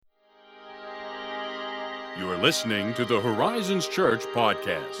You are listening to the Horizons Church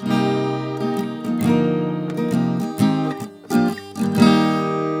podcast.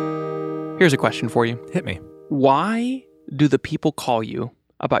 Here's a question for you. Hit me. Why do the people call you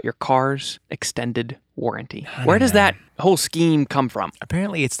about your car's extended warranty? Where does that whole scheme come from?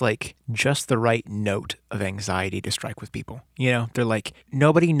 Apparently, it's like just the right note of anxiety to strike with people. You know, they're like,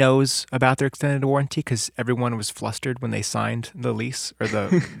 nobody knows about their extended warranty because everyone was flustered when they signed the lease or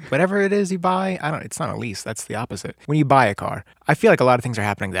the whatever it is you buy. It's not a lease. That's the opposite. When you buy a car, I feel like a lot of things are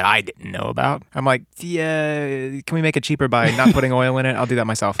happening that I didn't know about. I'm like, yeah, can we make it cheaper by not putting oil in it? I'll do that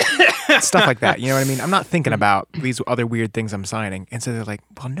myself. Stuff like that. You know what I mean? I'm not thinking about these other weird things I'm signing. And so they're like,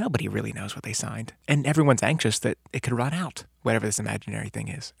 well, nobody really knows what they signed. And everyone's anxious that it could run out, whatever this imaginary thing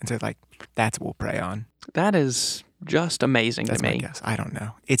is. And so like, that's what we'll prey on. That is just amazing That's to me. my guess. I don't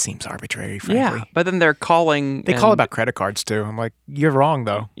know. It seems arbitrary, frankly. Yeah, but then they're calling. They call about credit cards too. I'm like, you're wrong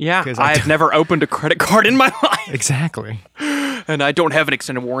though. Yeah, 'Cause I've never opened a credit card in my life. Exactly. And I don't have an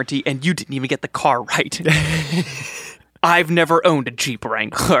extended warranty, and you didn't even get the car right. I've never owned a Jeep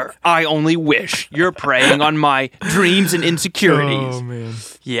Wrangler. I only wish. You're preying on my dreams and insecurities. Oh, man.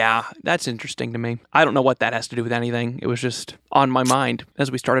 Yeah, that's interesting to me. I don't know what that has to do with anything. It was just on my mind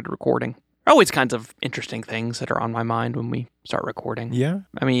as we started recording. Always kinds of interesting things that are on my mind when we start recording. Yeah.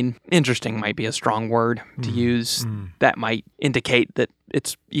 I mean, interesting might be a strong word to use. That might indicate that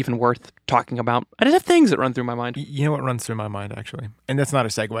it's even worth talking about. I just have things that run through my mind. You know what runs through my mind, actually? And that's not a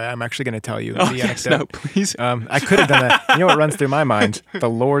segue. I'm actually going to tell you the Yes, anecdote. no, please. I could have done that. You know what runs through my mind? The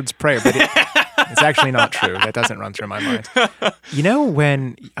Lord's Prayer. But it's actually not true. That doesn't run through my mind. You know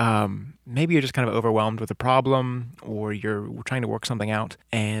when maybe you're just kind of overwhelmed with a problem or you're trying to work something out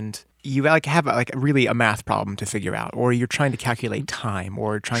and you have really a math problem to figure out, or you're trying to calculate time,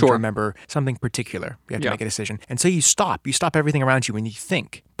 or trying to remember something particular. You have to make a decision. And so you stop everything around you and you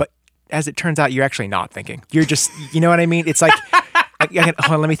think. But as it turns out, you're actually not thinking. You're just, you know what I mean? It's like, hold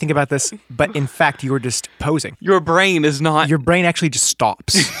on, let me think about this. But in fact, you're just posing. Your brain is not... Your brain actually just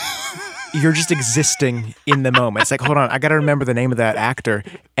stops. You're just existing in the moment. It's like, hold on, I got to remember the name of that actor.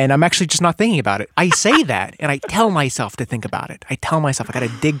 And I'm actually just not thinking about it. I say that, and I tell myself to think about it. I tell myself I got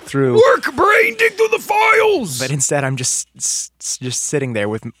to dig through. Work, brain, dig through the files! But instead, I'm just sitting there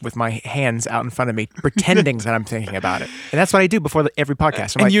with my hands out in front of me, pretending that I'm thinking about it. And that's what I do before every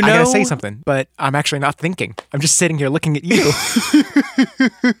podcast. I'm like, I got to say something, but I'm actually not thinking. I'm just sitting here looking at you.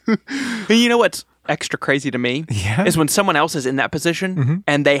 And you know what's extra crazy to me is when someone else is in that position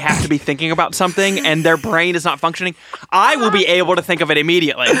and they have to be thinking about something and their brain is not functioning. I will be able to think of it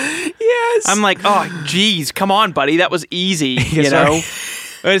immediately. Yes. I'm like, oh, geez, come on, buddy. That was easy, you know?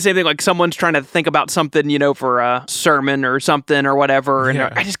 The same thing, like someone's trying to think about something, you know, for a sermon or something or whatever, and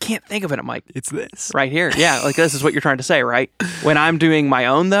I just can't think of it. I'm like, it's this. Right here. Yeah, like this is what you're trying to say, right? When I'm doing my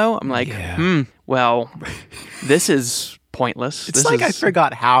own, though, I'm like, well, this is pointless. It's like I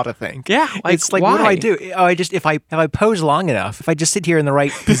forgot how to think. Yeah, like, it's like, why? what do I do? Oh, if I pose long enough, if I just sit here in the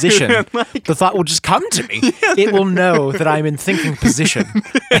right position, the thought will just come to me. It will know that I'm in thinking position,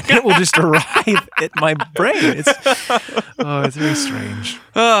 and it will just arrive at my brain. It's very strange.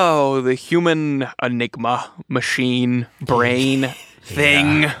 Oh, the human enigma, machine, brain.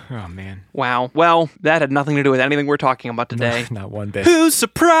 Thing. Yeah. Oh, man. Wow. Well, that had nothing to do with anything we're talking about today. No, not one bit. Who's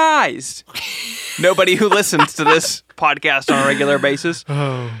surprised? Nobody who listens to this podcast on a regular basis.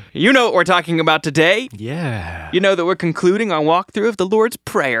 Oh. You know what we're talking about today. Yeah. You know that we're concluding our walkthrough of the Lord's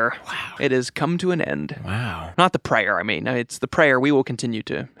Prayer. Wow. It has come to an end. Wow. Not the prayer, I mean. It's the prayer. We will continue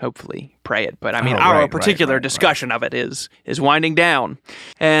to, hopefully, pray it. But, I mean, our particular discussion of it is winding down.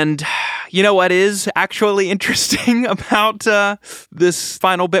 And you know what is actually interesting about this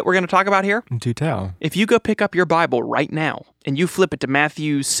final bit we're going to talk about here? Do tell. If you go pick up your Bible right now and you flip it to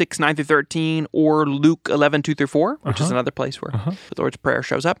Matthew 6, 9 through 13 or Luke 11, 2 through 4, which is another place where the Lord's Prayer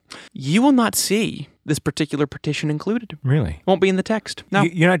shows up, you will not see this particular petition included. Really? Won't be in the text. No.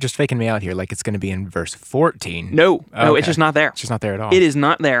 You're not just faking me out here like it's going to be in verse 14. No, it's just not there. It's just not there at all. It is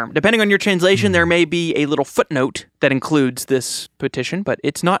not there. Depending on your translation, there may be a little footnote that includes this petition, but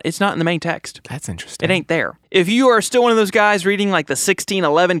it's not in the main text. That's interesting. It ain't there. If you are still one of those guys reading like the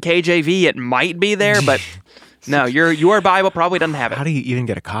 1611 KJV, it might be there, but no, your Bible probably doesn't have it. How do you even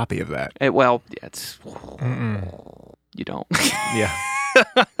get a copy of that? It's you don't. Yeah.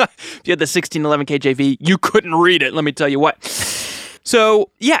 If you had the 1611 KJV, you couldn't read it. Let me tell you what. So,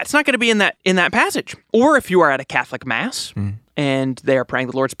 yeah, it's not going to be in that passage. Or if you are at a Catholic Mass, and they are praying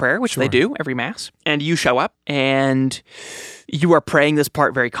the Lord's Prayer, which they do every Mass, and you show up and you are praying this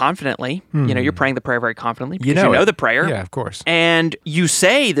part very confidently. You're praying the prayer very confidently because you know the prayer. Yeah, of course. And you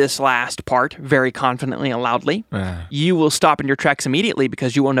say this last part very confidently and loudly. You will stop in your tracks immediately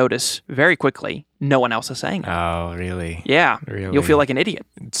because you will notice very quickly no one else is saying it. Oh, really? Yeah. Really? You'll feel like an idiot.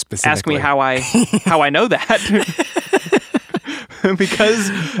 Ask me how I know that. Because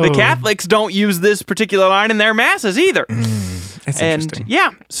the Catholics don't use this particular line in their Masses either. That's interesting. Yeah.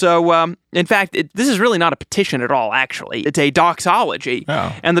 So, in fact, this is really not a petition at all, actually. It's a doxology.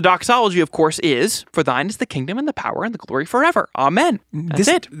 Oh. And the doxology, of course, is, "For thine is the kingdom and the power and the glory forever. Amen." That's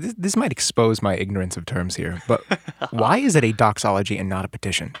it. This might expose my ignorance of terms here, but why is it a doxology and not a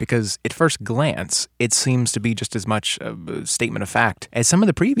petition? Because at first glance, it seems to be just as much a statement of fact as some of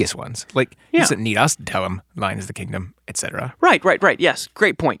the previous ones. Like, he doesn't need us to tell him, "Thine is the kingdom," etc. Right. Yes.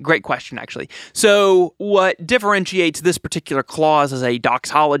 Great point. Great question, actually. So what differentiates this particular clause as a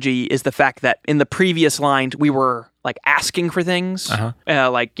doxology is the fact that in the previous lines, we were like asking for things.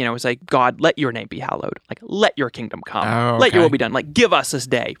 It's like, "God, let your name be hallowed. Like, let your kingdom come. Let your will be done. Like, give us this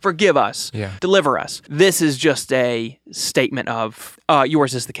day. Forgive us. Deliver us." This is just a statement of,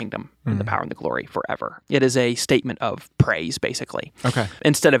 yours is the kingdom and the power and the glory forever. It is a statement of praise, basically. Okay.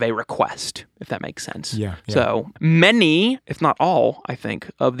 Instead of a request, if that makes sense. Yeah. So many, if not all, I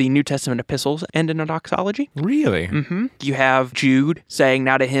think, of the New Testament epistles end in a doxology. Really? Mm-hmm. You have Jude saying,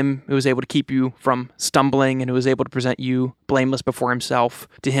 "Now to him who was able to keep you from stumbling and who was able to present you blameless before himself,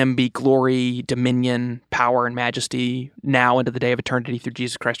 to him be glory, dominion, power, and majesty, now into the day of eternity through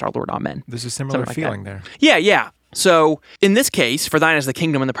Jesus Christ our Lord. Amen." There's a similar feeling there. Yeah. So in this case, "For thine is the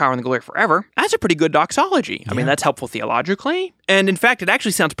kingdom and the power and the glory forever," that's a pretty good doxology. I mean, that's helpful theologically. And in fact, it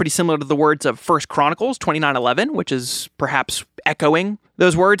actually sounds pretty similar to the words of 1 Chronicles 29:11, which is perhaps echoing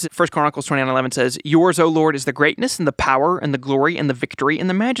those words. 1 Chronicles 29:11 says, "Yours, O Lord, is the greatness and the power and the glory and the victory and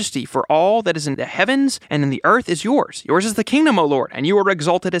the majesty, for all that is in the heavens and in the earth is yours. Yours is the kingdom, O Lord, and you are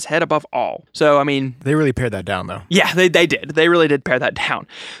exalted as head above all." So, I mean... They really pared that down, though. Yeah, they did. They really did pare that down.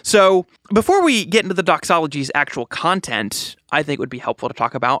 So, before we get into the doxology's actual content, I think it would be helpful to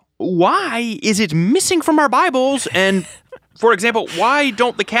talk about why is it missing from our Bibles, and... For example, why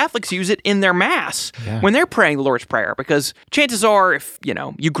don't the Catholics use it in their Mass when they're praying the Lord's Prayer? Because chances are, if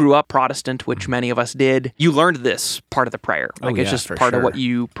you grew up Protestant, which many of us did, you learned this part of the prayer. Like it's just part of what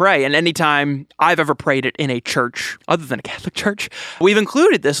you pray. And anytime I've ever prayed it in a church, other than a Catholic church, we've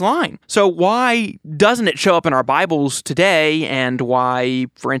included this line. So why doesn't it show up in our Bibles today? And why,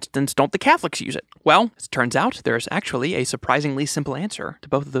 for instance, don't the Catholics use it? Well, as it turns out, there's actually a surprisingly simple answer to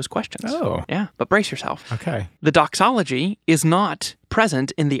both of those questions. Oh. Yeah, but brace yourself. Okay. The doxology is not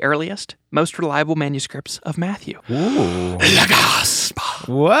present in the earliest, most reliable manuscripts of Matthew. Ooh. The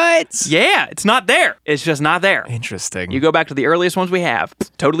Gospel. What? Yeah, it's not there. It's just not there. Interesting. You go back to the earliest ones we have,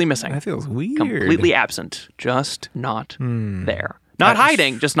 totally missing. That feels weird. Completely absent. Just not there. Not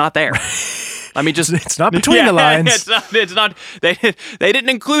hiding, just not there. I mean, just it's not between the lines. It's not. They didn't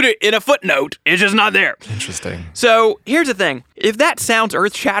include it in a footnote. It's just not there. Interesting. So here's the thing: if that sounds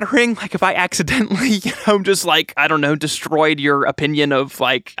earth-shattering, like if I accidentally, just like destroyed your opinion of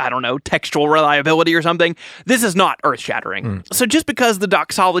textual reliability or something, this is not earth-shattering. So just because the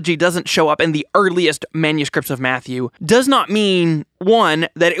doxology doesn't show up in the earliest manuscripts of Matthew does not mean, one,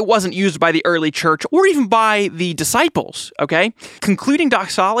 that it wasn't used by the early church or even by the disciples, okay? Concluding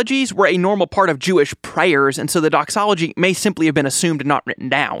doxologies were a normal part of Jewish prayers, and so the doxology may simply have been assumed and not written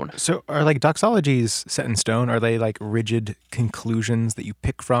down. So are doxologies set in stone? Are they rigid conclusions that you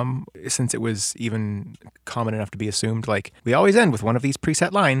pick from, since it was even common enough to be assumed? We always end with one of these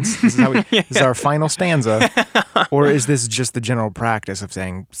preset lines. This is how this is our final stanza. Or is this just the general practice of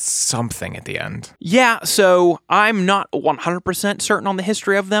saying something at the end? Yeah, so I'm not 100% certain on the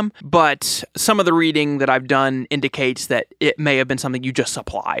history of them, but some of the reading that I've done indicates that it may have been something you just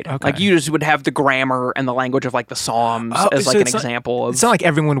supplied. Okay. You just would have the grammar and the language of the Psalms as an example of... It's not like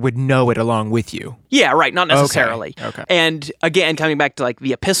everyone would know it along with you. Yeah, right, not necessarily. Okay. And again, coming back to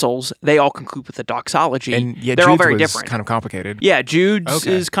the epistles, they all conclude with the doxology. And they're Jude's all very was different. Kind of complicated. Yeah, Jude's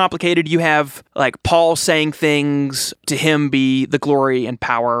is complicated. You have Paul saying things, "To him be the glory and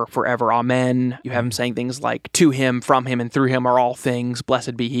power forever, amen." You have him saying things like, "To him, from him, and through him are all things,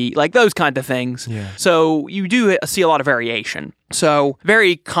 blessed be he." Those kind of things. Yeah. So you do see a lot of variation. So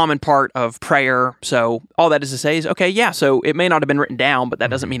very common part of prayer. So all that is to say is, so it may not have been written down, but that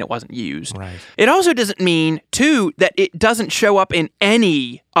doesn't mean it wasn't used. Right. It also doesn't mean, too, that it doesn't show up in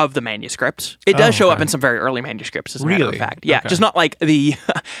any of the manuscripts. It does show up in some very early manuscripts, as a matter of fact. Yeah, just not like the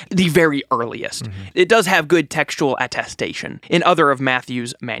very earliest. It does have good textual attestation in other of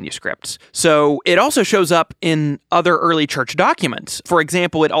Matthew's manuscripts. So it also shows up in other early church documents. For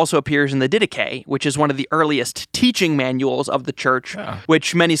example, it also appears in the Didache, which is one of the earliest teaching manuals of the church,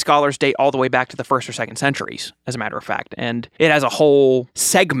 which many scholars date all the way back to the 1st or 2nd centuries, as a matter of fact. And it has a whole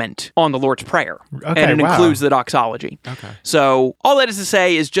segment on the Lord's Prayer, and it includes the doxology. So all that is to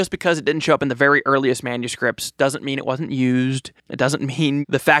say is just because it didn't show up in the very earliest manuscripts doesn't mean it wasn't used. It doesn't mean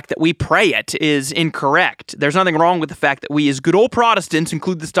the fact that we pray it is incorrect. There's nothing wrong with the fact that we, as good old Protestants,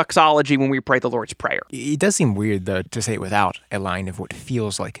 include this doxology when we pray the Lord's Prayer. It does seem weird, though, to say it without a line of what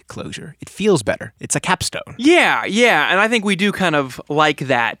feels like closure. It feels better. It's a capstone. Yeah, and I think we do kind of like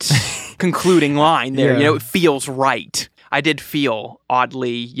that concluding line there. It feels right. I did feel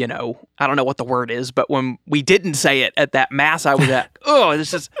oddly, I don't know what the word is, but when we didn't say it at that mass, I was at,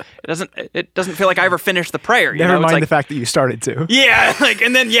 it doesn't feel like I ever finished the prayer. Never mind the fact that you started to. Yeah,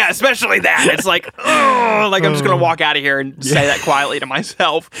 especially that. It's like, I'm just going to walk out of here and say that quietly to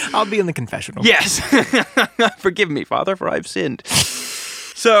myself. I'll be in the confessional. Yes. Forgive me, Father, for I've sinned.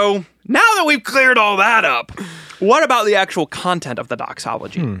 So now that we've cleared all that up, what about the actual content of the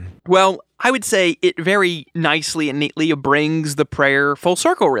doxology? Well, I would say it very nicely and neatly brings the prayer full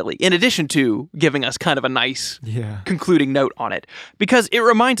circle, really, in addition to giving us kind of a nice concluding note on it, because it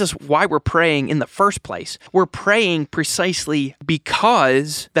reminds us why we're praying in the first place. We're praying precisely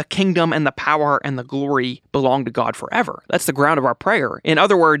because the kingdom and the power and the glory belong to God forever. That's the ground of our prayer. In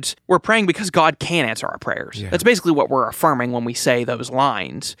other words, we're praying because God can answer our prayers. That's basically what we're affirming when we say those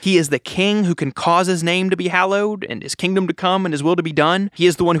lines. He is the king who can cause his name to be hallowed and his kingdom to come and his will to be done. He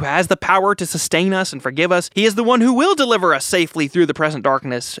is the one who has the power to sustain us and forgive us. He is the one who will deliver us safely through the present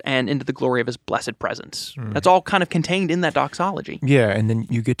darkness and into the glory of his blessed presence. That's all kind of contained in that doxology. Yeah, and then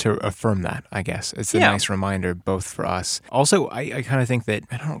you get to affirm that, I guess. It's a nice reminder both for us. Also, I kind of think that,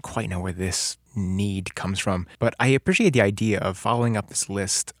 I don't quite know where this need comes from, but I appreciate the idea of following up this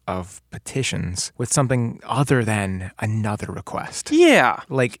list of petitions with something other than another request. Yeah.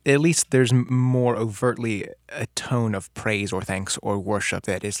 Like, at least there's more overtly a tone of praise or thanks or worship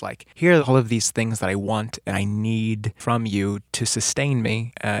that is like, here are all of these things that I want and I need from you to sustain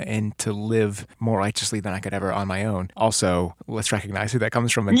me and to live more righteously than I could ever on my own. Also, let's recognize who that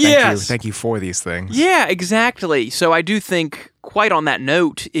comes from and thank you for these things. Yeah, exactly. So I do think, quite on that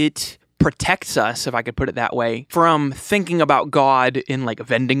note, it protects us, if I could put it that way, from thinking about God in like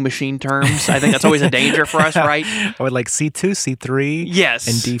vending machine terms. I think that's always a danger for us, right? I would like C2, C3, and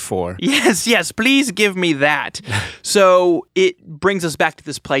D4. Yes, please give me that. So it brings us back to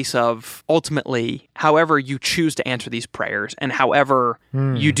this place of, ultimately, however you choose to answer these prayers and however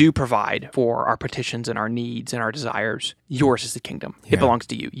you do provide for our petitions and our needs and our desires, yours is the kingdom. It belongs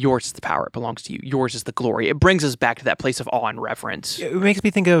to you. Yours is the power. It belongs to you. Yours is the glory. It brings us back to that place of awe and reverence. It makes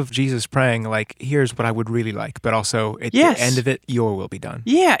me think of Jesus praying like, here's what I would really like, but also at the end of it, your will be done.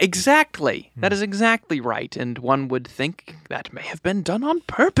 Yeah, exactly. That is exactly right. And one would think that may have been done on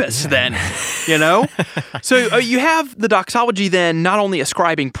purpose then, So you have the doxology then not only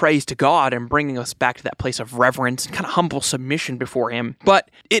ascribing praise to God and bringing us back to that place of reverence and kind of humble submission before him,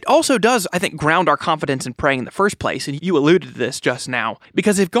 but it also does, I think, ground our confidence in praying in the first place. And you alluded to this just now,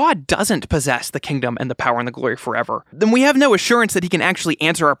 because if God doesn't possess the kingdom and the power and the glory forever, then we have no assurance that he can actually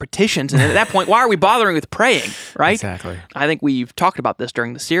answer our petitions. And at that point, why are we bothering with praying, right? Exactly. I think we've talked about this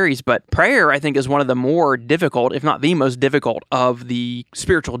during the series, but prayer, I think, is one of the more difficult, if not the most difficult, of the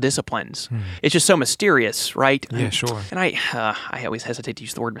spiritual disciplines. It's just so mysterious, right? Yeah, sure. And I always hesitate to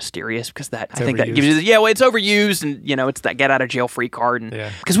use the word mysterious because that gives you it's overused, and it's that get out of jail free card.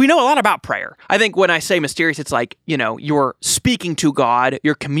 Because we know a lot about prayer. I think when I say mysterious, it's like you're speaking to God,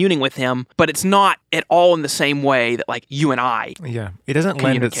 you're communing with him, but it's not at all in the same way that like you and I. Yeah, it doesn't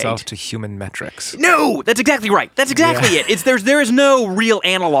lend itself to human metrics. No, that's exactly right. That's exactly it. There is no real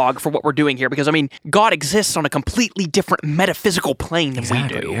analog for what we're doing here, because God exists on a completely different metaphysical plane than we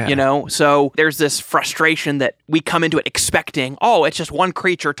do. So there's this frustration that we come into it expecting, it's just one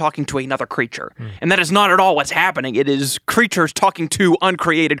creature talking to another creature. And that is not at all what's happening. It is creatures talking to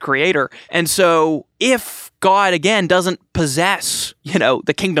uncreated creator. And so if God, again, doesn't possess,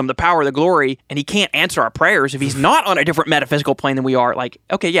 the kingdom, the power, the glory, and he can't answer our prayers, if he's not on a different metaphysical plane than we are, why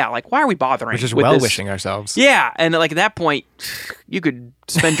are we bothering? We're just with well-wishing ourselves. Yeah, and at that point, you could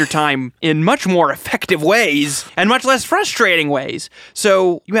spend your time in much more effective ways and much less frustrating ways.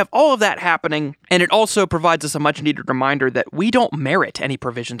 So you have all of that happening, and it also provides us a much-needed reminder that we don't merit any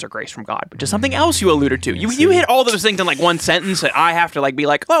provisions or grace from God, which is something else you alluded to. You hit all those things in one sentence, and I have to be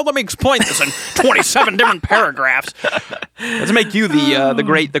let me explain this in 20 7 different paragraphs. Let's make you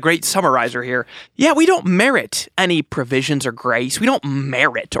the great summarizer here. Yeah, we don't merit any provisions or grace. We don't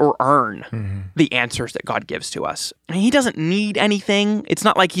merit or earn the answers that God gives to us. I mean, he doesn't need anything. It's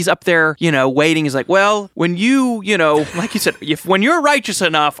not like he's up there, waiting. He's like, well, when you, like you said, when you're righteous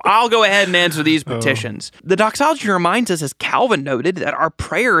enough, I'll go ahead and answer these petitions. The doxology reminds us, as Calvin noted, that our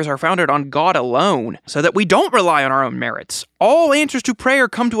prayers are founded on God alone, so that we don't rely on our own merits. All answers to prayer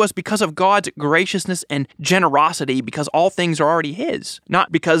come to us because of God's graciousness and generosity, because all things are already his,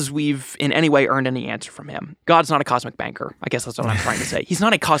 not because we've in any way earned any answer from him. God's not a cosmic banker. I guess that's what I'm trying to say. He's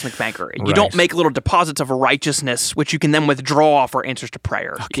not a cosmic banker. You don't make little deposits of righteousness, which you can then withdraw for answers to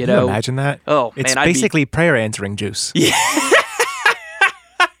prayer. Oh, can you imagine that? Oh, it's basically prayer answering juice. Yeah.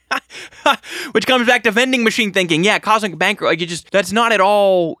 Which comes back to vending machine thinking. Yeah, cosmic banker, that's not at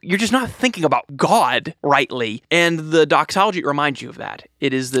all, you're just not thinking about God rightly. And the doxology reminds you of that.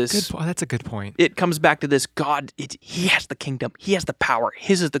 It is this... That's a good point. It comes back to this God, he has the kingdom, he has the power,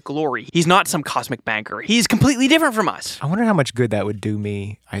 his is the glory. He's not some cosmic banker. He's completely different from us. I wonder how much good that would do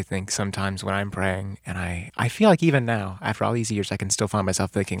me, I think, sometimes when I'm praying. And I feel like even now, after all these years, I can still find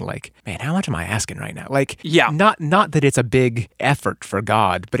myself thinking like, man, how much am I asking right now? Like, yeah. Not that it's a big effort for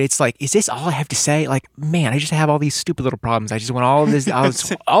God, but it's like, is this all I have to say? Like, man, I just have all these stupid little problems. I just want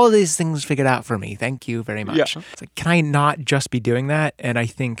all of these things figured out for me. Thank you very much. Yeah. It's like, can I not just be doing that? And I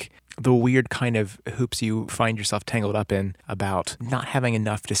think the weird kind of hoops you find yourself tangled up in about not having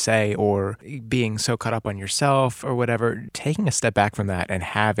enough to say or being so caught up on yourself or whatever, taking a step back from that and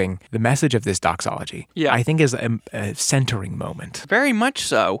having the message of this doxology, I think is a centering moment. Very much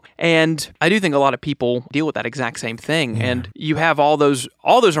so. And I do think a lot of people deal with that exact same thing. Yeah. And you have all those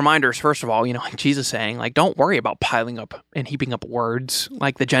reminders, first of all, like Jesus saying, like, don't worry about piling up and heaping up words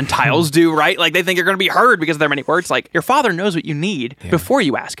like the Gentiles do, right? Like they think you're going to be heard because there are many words. Like your Father knows what you need before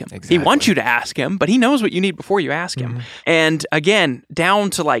you ask him. Exactly. He wants you to ask him, but he knows what you need before you ask him. And again, down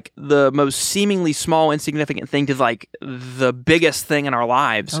to like the most seemingly small, insignificant thing to like the biggest thing in our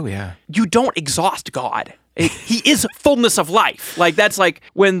lives. Oh, yeah. You don't exhaust God. He is fullness of life. Like that's like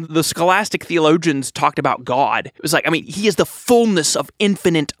when the scholastic theologians talked about God. It was like, I mean, he is the fullness of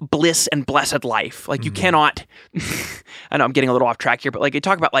infinite bliss and blessed life. Like you cannot, I know I'm getting a little off track here, but like they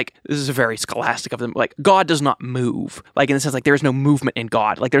talk about like, this is a very scholastic of them. Like God does not move. Like in the sense like there is no movement in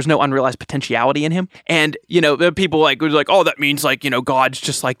God. Like there's no unrealized potentiality in him. And the people like was like, oh, that means like, God's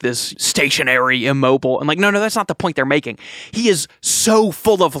just like this stationary, immobile. And like, no, that's not the point they're making. He is so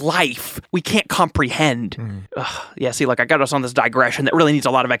full of life. We can't comprehend. Yeah, see, like I got us on this digression that really needs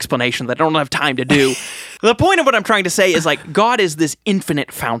a lot of explanation that I don't have time to do. The point of what I'm trying to say is like God is this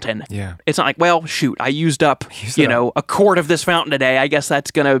infinite fountain. Yeah. It's not like, well, shoot, I used up, a quart of this fountain today. I guess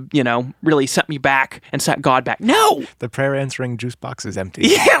that's going to, really set me back and set God back. No! The prayer answering juice box is empty.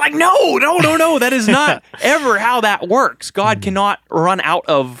 Yeah, like no. That is not ever how that works. God cannot run out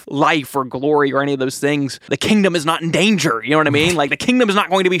of life or glory or any of those things. The kingdom is not in danger. You know what I mean? Like the kingdom is not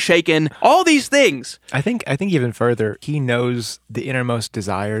going to be shaken. All these things. I think even further, he knows the innermost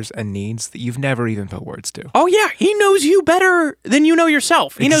desires and needs that you've never even put words to. Oh yeah, he knows you better than you know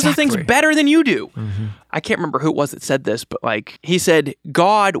yourself. He knows those things better than you do. I can't remember who it was that said this, but like he said,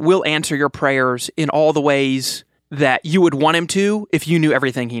 God will answer your prayers in all the ways that you would want him to if you knew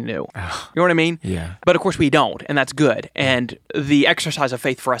everything he knew. You know what I mean? Yeah. But of course we don't, and that's good. And the exercise of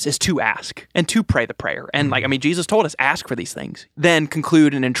faith for us is to ask and to pray the prayer. And Jesus told us, ask for these things. Then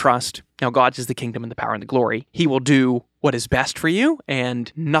conclude and entrust. Now, God's is the kingdom and the power and the glory. He will do what is best for you,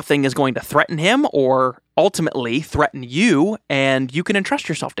 and nothing is going to threaten him or ultimately threaten you, and you can entrust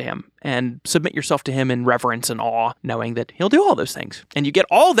yourself to him and submit yourself to him in reverence and awe, knowing that he'll do all those things. And you get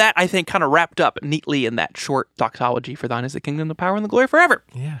all that, I think, kind of wrapped up neatly in that short doxology, for thine is the kingdom, the power, and the glory forever.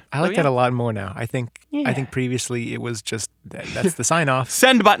 Yeah, I like that a lot more now. I think previously it was just, that's the sign-off.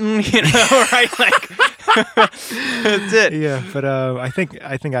 Send button, right? Like, that's it. Yeah, but I think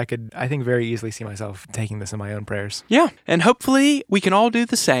I could very easily see myself taking this in my own prayers. Yeah, and hopefully we can all do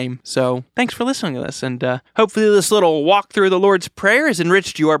the same. So thanks for listening to this, and hopefully this little walk through the Lord's Prayer has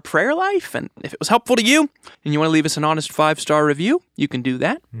enriched your prayer life. And if it was helpful to you, and you want to leave us an honest 5-star review, you can do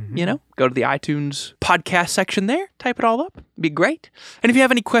that. Go to the iTunes podcast section there, type it all up. It'd be great. And if you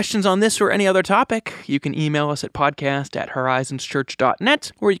have any questions on this or any other topic, you can email us at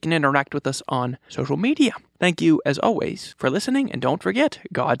podcast@horizonschurch.net, or you can interact with us on social media. Thank you, as always, for listening. And don't forget,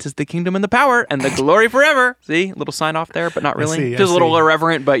 God's is the kingdom and the power and the glory forever. See, a little sign off there, but not really. Just a little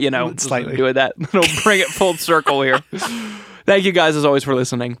irreverent, but, slightly doing that. It'll bring it full circle here. Thank you guys, as always, for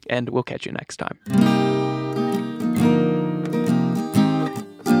listening, and we'll catch you next time.